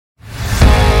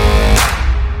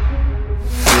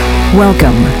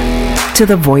Welcome to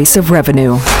the Voice of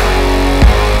Revenue,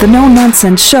 the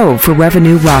no-nonsense show for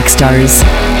revenue rock stars.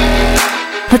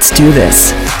 Let's do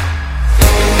this.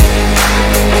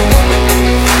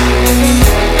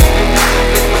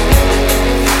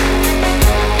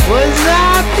 What's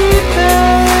up, people?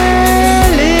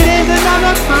 It is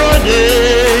another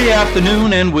Friday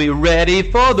afternoon, and we're ready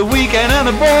for the weekend and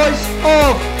the Voice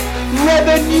of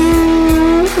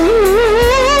Revenue.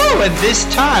 And this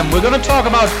time, we're going to talk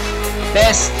about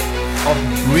best of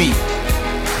breed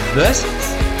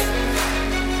versus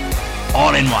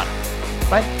all-in-one,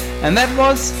 right? And that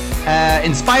was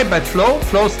inspired by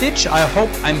Flow Stitch. I hope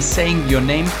I'm saying your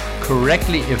name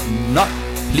correctly. If not,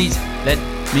 please let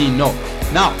me know.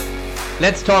 Now,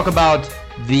 let's talk about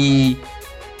the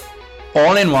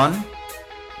all-in-one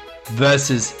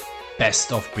versus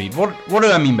best of breed. What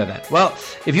do I mean by that? Well,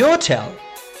 if you're a hotel,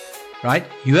 right,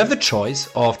 you have the choice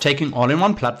of taking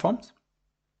all-in-one platforms,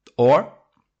 or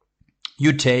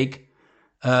you take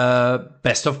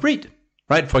best of breed,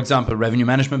 right? For example, revenue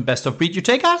management, best of breed, you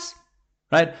take us,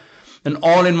 right? An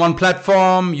all-in-one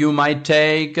platform, you might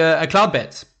take a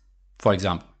Cloudbeds, for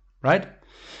example, right?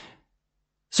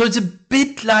 So it's a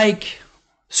bit like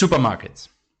supermarkets,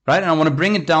 right? And I want to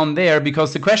bring it down there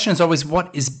because the question is always,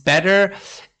 what is better?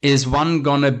 Is one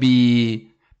going to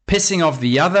be pissing off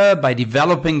the other by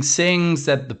developing things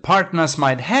that the partners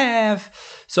might have?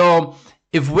 So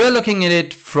if we're looking at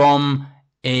it from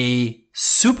a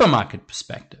supermarket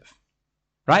perspective,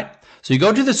 right? So you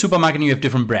go to the supermarket and you have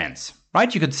different brands,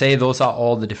 right? You could say those are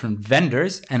all the different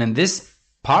vendors. And in this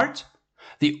part,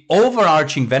 the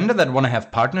overarching vendor that want to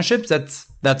have partnerships,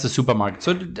 that's a supermarket.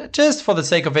 So just for the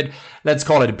sake of it, let's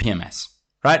call it a PMS,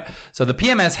 right? So the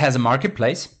PMS has a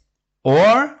marketplace,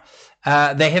 or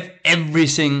they have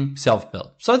everything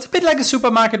self-built. So it's a bit like a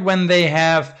supermarket when they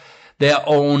have their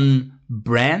own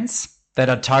brands that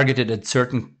are targeted at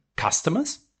certain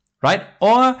customers, right?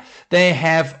 Or they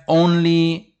have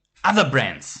only other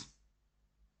brands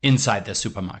inside their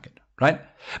supermarket, right?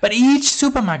 But each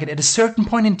supermarket at a certain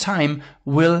point in time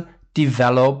will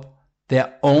develop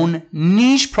their own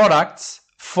niche products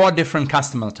for different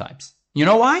customer types. You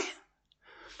know why?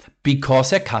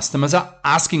 Because their customers are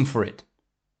asking for it.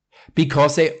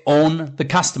 Because they own the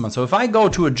customer. So if I go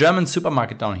to a German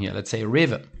supermarket down here, let's say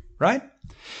Rewe, right?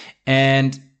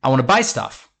 And I want to buy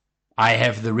stuff. I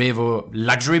have the Rewe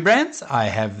luxury brands. I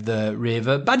have the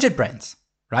Rewe budget brands,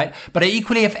 right? But I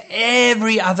equally have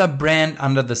every other brand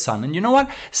under the sun. And you know what?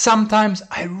 Sometimes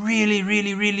I really,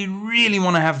 really, really, really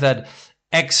want to have that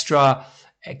extra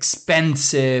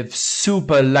expensive,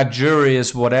 super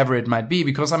luxurious, whatever it might be,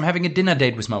 because I'm having a dinner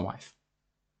date with my wife,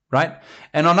 right?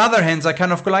 And on other hands, I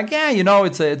kind of go like, yeah, you know,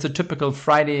 it's a typical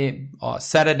Friday or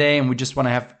Saturday, and we just want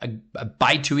to have a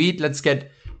bite to eat. Let's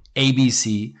get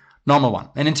ABC, normal one.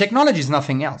 And in technology, is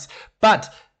nothing else.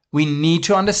 But we need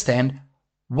to understand,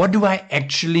 what do I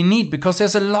actually need? Because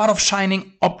there's a lot of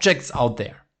shining objects out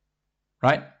there,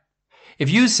 right? If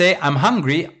you say, I'm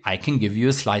hungry, I can give you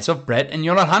a slice of bread and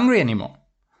you're not hungry anymore.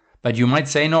 But you might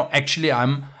say, no, actually,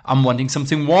 I'm wanting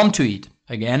something warm to eat.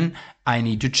 Again, I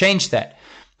need to change that.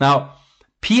 Now,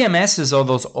 PMSs, or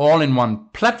those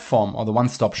all-in-one platform, or the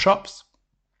one-stop shops,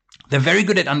 they're very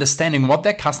good at understanding what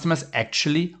their customers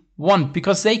actually want,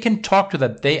 because they can talk to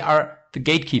that. They are the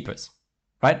gatekeepers,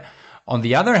 right? On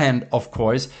the other hand, of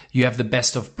course, you have the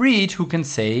best of breed who can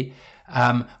say,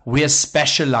 we are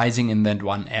specializing in that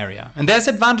one area. And there's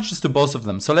advantages to both of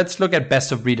them. So let's look at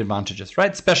best of breed advantages,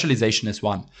 right? Specialization is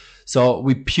one. So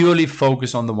we purely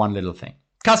focus on the one little thing.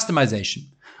 Customization.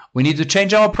 We need to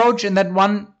change our approach in that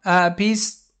one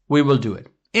piece. We will do it.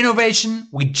 Innovation.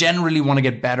 We generally want to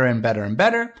get better and better and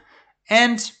better.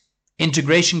 And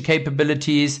integration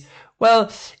capabilities.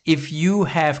 Well, if you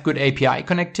have good API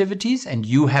connectivities and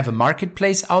you have a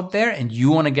marketplace out there and you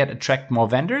want to attract more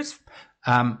vendors,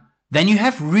 then you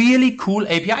have really cool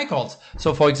API calls.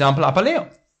 So for example, Apaleo,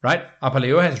 right?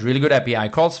 Apaleo has really good API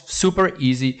calls, super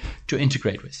easy to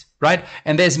integrate with, right?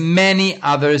 And there's many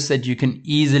others that you can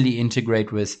easily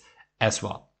integrate with as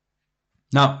well.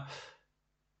 Now,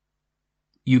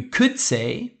 you could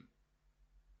say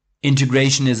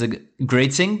integration is a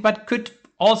great thing, but could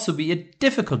also be a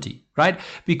difficulty, right?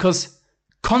 Because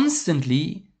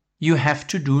constantly you have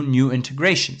to do new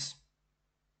integrations,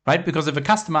 right? Because if a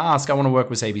customer asks, I want to work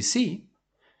with ABC,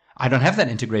 I don't have that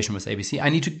integration with ABC. I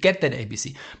need to get that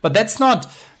ABC. But that's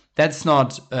not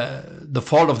the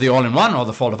fault of the all-in-one or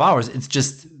the fault of ours. It's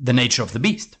just the nature of the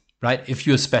beast, right? If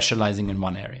you're specializing in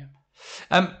one area.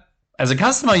 As a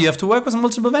customer, you have to work with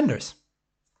multiple vendors,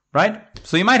 right?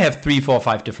 So you might have 3, 4,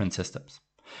 5 different systems.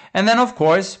 And then, of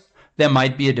course, there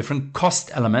might be a different cost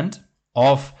element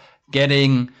of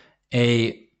getting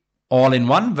a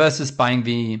all-in-one versus buying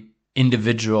the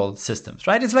individual systems,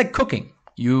 right? It's like cooking.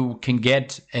 You can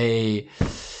get a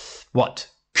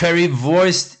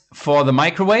currywurst for the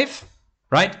microwave,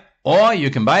 right? Or you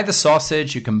can buy the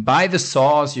sausage, you can buy the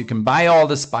sauce, you can buy all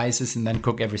the spices and then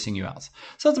cook everything else.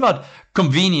 So it's about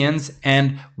convenience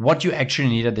and what you actually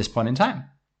need at this point in time.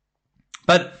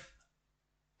 But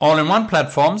all-in-one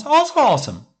platforms also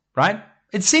awesome, right?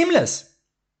 It's seamless.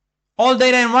 All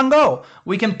data in one go.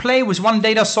 We can play with one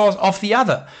data source off the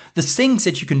other. The things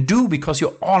that you can do because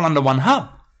you're all under one hub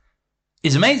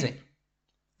is amazing.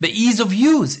 The ease of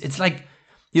use, it's like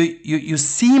you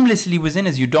seamlessly within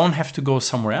it. You don't have to go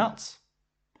somewhere else.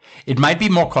 It might be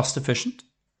more cost efficient,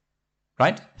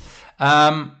 right?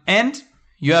 And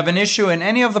you have an issue in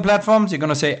any of the platforms. You're going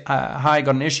to say, hi, I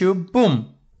got an issue.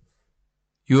 Boom.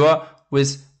 You are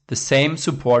with the same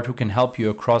support who can help you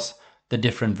across the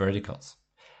different verticals.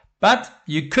 But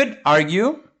you could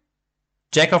argue,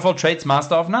 jack of all trades,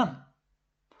 master of none.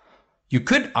 You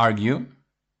could argue,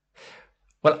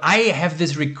 well, I have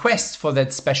this request for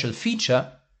that special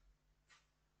feature,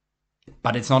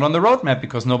 but it's not on the roadmap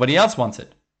because nobody else wants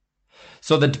it.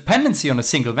 So the dependency on a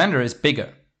single vendor is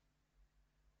bigger,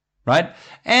 right?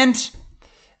 And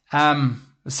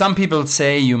some people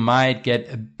say you might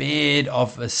get a bit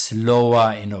of a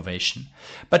slower innovation.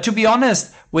 But to be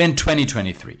honest, we're in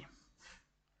 2023,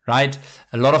 right?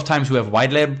 A lot of times we have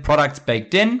white label products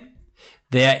baked in.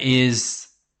 There is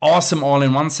awesome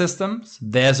all-in-one systems.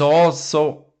 There's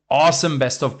also awesome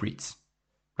best of breeds,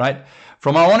 right?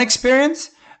 From our own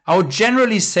experience, I would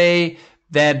generally say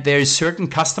that there's certain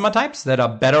customer types that are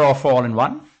better off for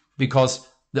all-in-one because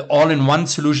the all-in-one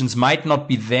solutions might not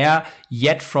be there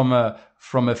yet from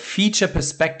a feature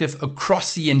perspective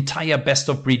across the entire best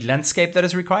of breed landscape that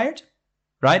is required,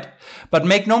 right? But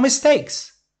make no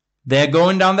mistakes. They're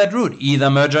going down that route,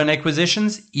 either merger and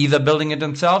acquisitions, either building it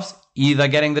themselves, either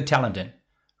getting the talent in,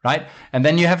 right? And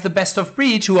then you have the best of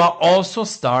breed who are also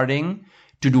starting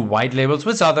to do white labels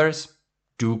with others,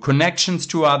 do connections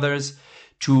to others,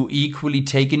 to equally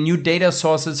take in new data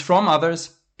sources from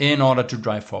others in order to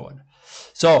drive forward.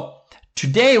 So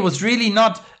today was really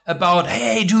not about,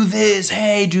 hey, do this,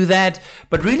 hey, do that,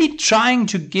 but really trying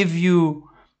to give you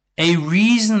a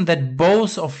reason that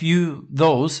both of you,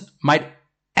 those might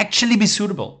actually be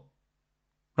suitable,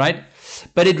 right?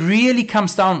 But it really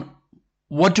comes down,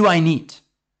 what do I need?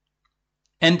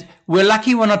 And we're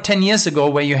lucky we're not 10 years ago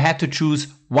where you had to choose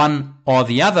one or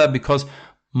the other, because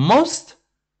most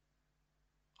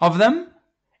of them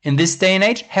in this day and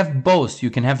age have both. You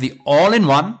can have the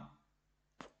all-in-one,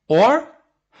 or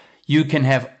you can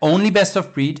have only best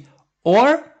of breed,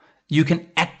 or you can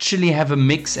actually have a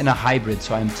mix and a hybrid.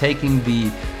 So I'm taking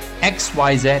the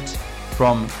XYZ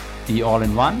from the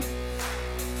all-in-one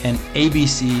and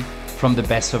ABC from the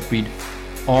best of breed,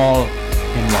 all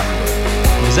in one go.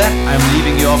 With that, I'm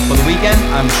leaving you off for the weekend.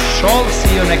 I'm sure to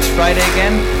see you next Friday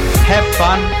again. Have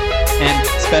fun and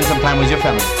spend some time with your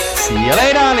family. See you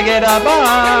later, alligator.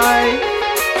 Bye.